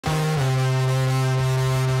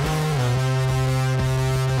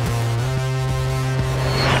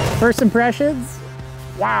First impressions,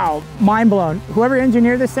 wow, mind blown. Whoever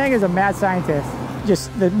engineered this thing is a mad scientist.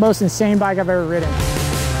 Just the most insane bike I've ever ridden.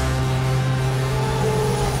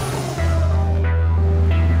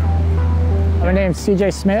 My name's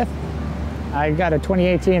CJ Smith. I got a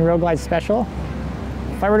 2018 Road Glide Special.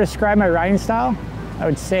 If I were to describe my riding style, I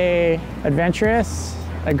would say adventurous,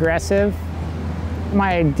 aggressive.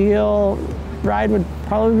 My ideal ride would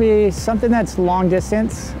probably be something that's long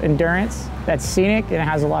distance, endurance, that's scenic, and it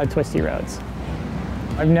has a lot of twisty roads.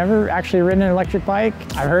 I've never actually ridden an electric bike.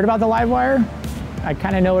 I've heard about the LiveWire. I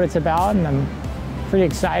kind of know what it's about, and I'm pretty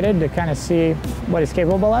excited to kind of see what it's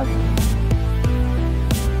capable of.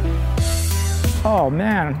 Oh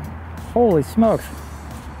man, holy smokes.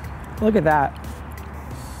 Look at that.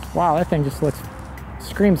 Wow, that thing just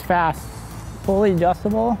screams fast. Fully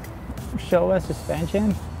adjustable, Showa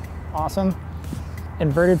suspension, awesome.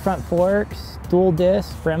 Inverted front forks, dual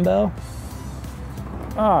disc, Brembo.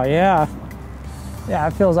 Oh yeah. Yeah,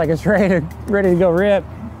 it feels like it's ready to go rip.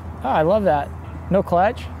 Oh, I love that. No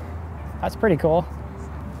clutch. That's pretty cool.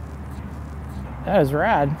 That is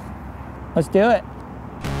rad. Let's do it.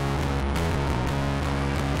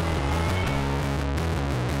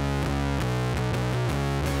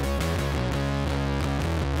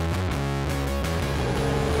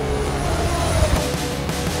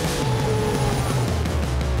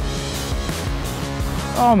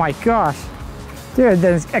 Oh my gosh. Dude,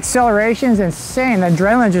 the acceleration is insane. The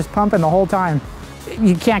adrenaline's just pumping the whole time.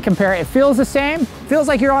 You can't compare it. It feels the same. Feels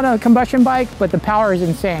like you're on a combustion bike, but the power is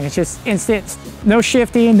insane. It's just instant. No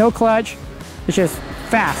shifting, no clutch. It's just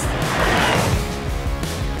fast.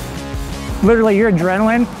 Literally your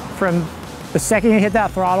adrenaline from the second you hit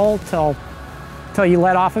that throttle till you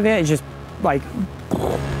let off of it, it's just like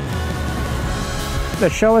the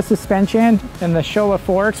Showa suspension and the Showa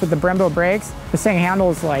forks with the Brembo brakes. This thing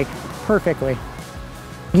handles like perfectly.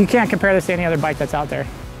 You can't compare this to any other bike that's out there.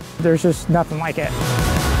 There's just nothing like it.